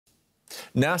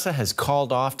NASA has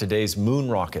called off today's moon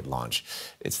rocket launch.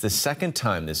 It's the second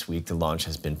time this week the launch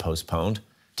has been postponed.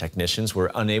 Technicians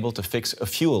were unable to fix a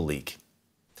fuel leak.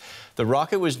 The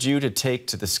rocket was due to take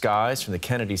to the skies from the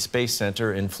Kennedy Space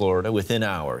Center in Florida within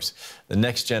hours. The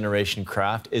next generation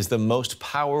craft is the most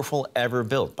powerful ever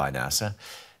built by NASA.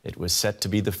 It was set to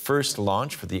be the first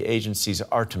launch for the agency's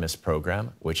Artemis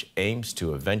program, which aims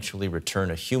to eventually return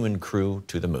a human crew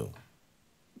to the moon.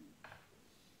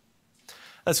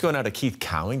 Let's go now to Keith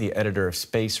Cowing, the editor of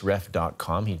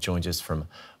spaceref.com. He joins us from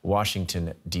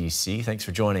Washington, D.C. Thanks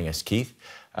for joining us, Keith.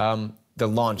 The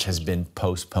launch has been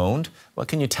postponed. What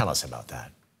can you tell us about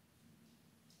that?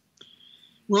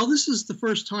 Well, this is the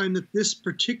first time that this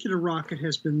particular rocket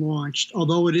has been launched,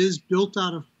 although it is built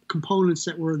out of components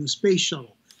that were in the space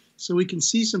shuttle. So we can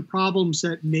see some problems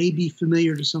that may be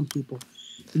familiar to some people.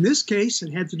 In this case,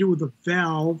 it had to do with a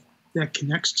valve that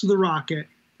connects to the rocket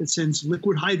that sends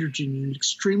liquid hydrogen in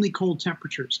extremely cold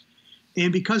temperatures.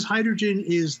 And because hydrogen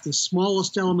is the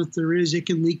smallest element there is, it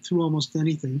can leak through almost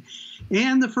anything.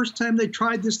 And the first time they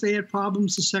tried this, they had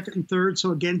problems the second and third.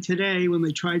 So again, today, when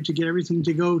they tried to get everything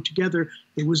to go together,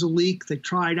 there was a leak. They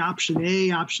tried option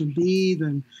A, option B,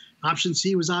 then option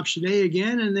C was option A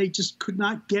again, and they just could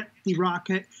not get the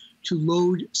rocket to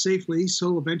load safely.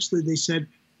 So eventually they said,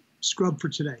 scrub for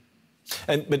today.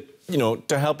 But, you know,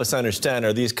 to help us understand,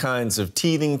 are these kinds of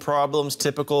teething problems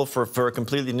typical for a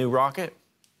completely new rocket?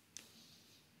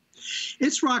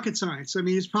 It's rocket science. I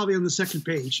mean, it's probably on the second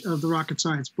page of the rocket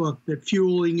science book that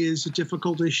fueling is a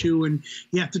difficult issue and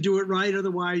you have to do it right.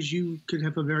 Otherwise, you could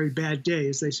have a very bad day,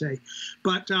 as they say.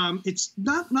 But it's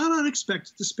not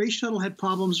unexpected. The space shuttle had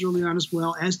problems early on as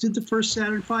well, as did the first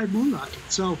Saturn V moon rocket.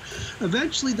 So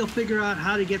eventually they'll figure out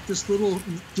how to get this little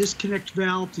disconnect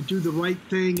valve to do the right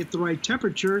thing at the right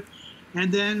temperature,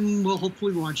 and then we'll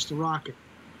hopefully launch the rocket.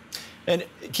 And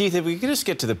Keith, if we could just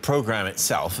get to the program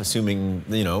itself, assuming,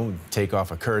 you know,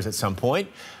 takeoff occurs at some point,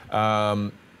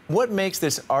 what makes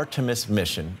this Artemis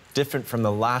mission different from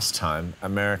the last time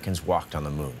Americans walked on the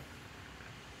moon?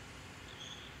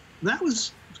 That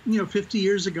was, 50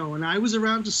 years ago, and I was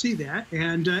around to see that.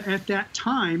 And at that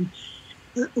time,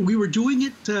 we were doing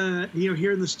it,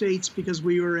 here in the States because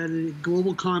we were at a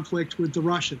global conflict with the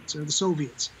Russians or the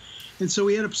Soviets. And so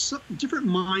we had a different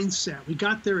mindset. We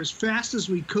got there as fast as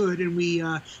we could, and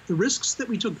the risks that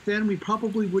we took then, we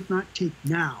probably would not take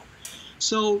now.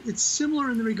 So it's similar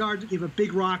in the regard that you have a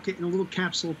big rocket and a little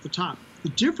capsule at the top. The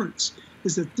difference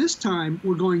is that this time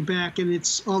we're going back,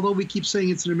 and although we keep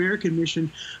saying it's an American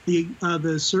mission,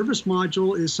 the service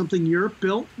module is something Europe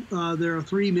built. There are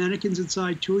 3 mannequins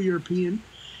inside, 2 are European.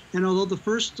 And although the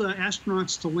first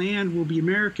astronauts to land will be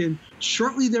American,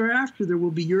 shortly thereafter there will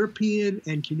be European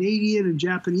and Canadian and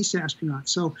Japanese astronauts.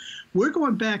 So we're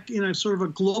going back in a sort of a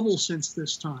global sense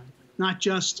this time, not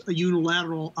just a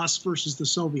unilateral us versus the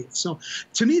Soviets. So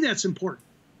to me, that's important.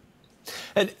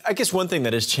 And I guess one thing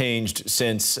that has changed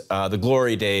since the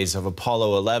glory days of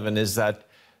Apollo 11 is that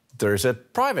there's a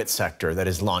private sector that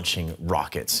is launching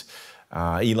rockets.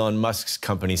 Elon Musk's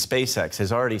company, SpaceX,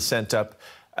 has already sent up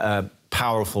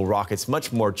powerful rockets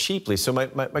much more cheaply. So my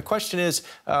question is,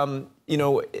 are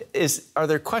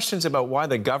there questions about why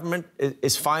the government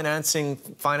is financing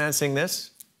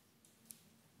this?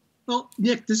 Well,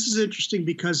 Nick, this is interesting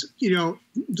because,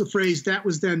 the phrase "that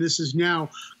was then, this is now."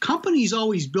 Companies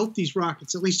always built these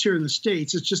rockets, at least here in the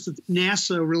States. It's just that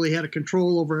NASA really had a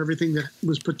control over everything that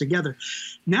was put together.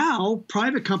 Now,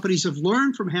 private companies have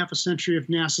learned from half a century of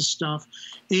NASA stuff,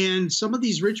 and some of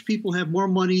these rich people have more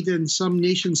money than some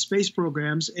nations' space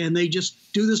programs, and they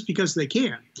just do this because they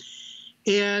can.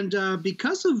 And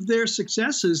because of their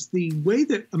successes, the way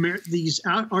that these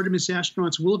Artemis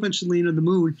astronauts will eventually land on the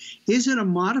moon is in a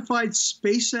modified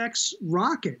SpaceX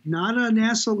rocket, not a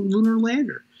NASA lunar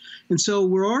lander. And so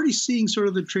we're already seeing sort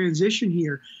of the transition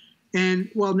here. And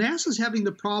while NASA's having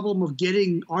the problem of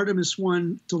getting Artemis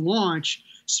 1 to launch,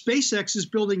 SpaceX is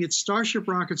building its Starship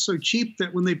rockets so cheap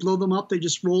that when they blow them up, they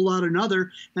just roll out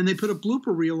another and they put a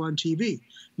blooper reel on TV.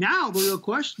 Now, the real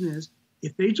question is,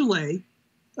 if they delay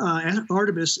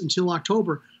Artemis until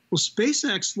October, will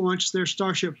SpaceX launch their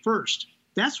Starship first?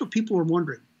 That's what people are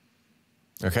wondering.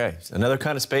 Okay, another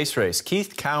kind of space race.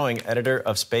 Keith Cowing, editor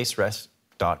of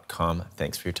spaceref.com.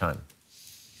 Thanks for your time.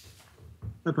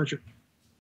 My pleasure.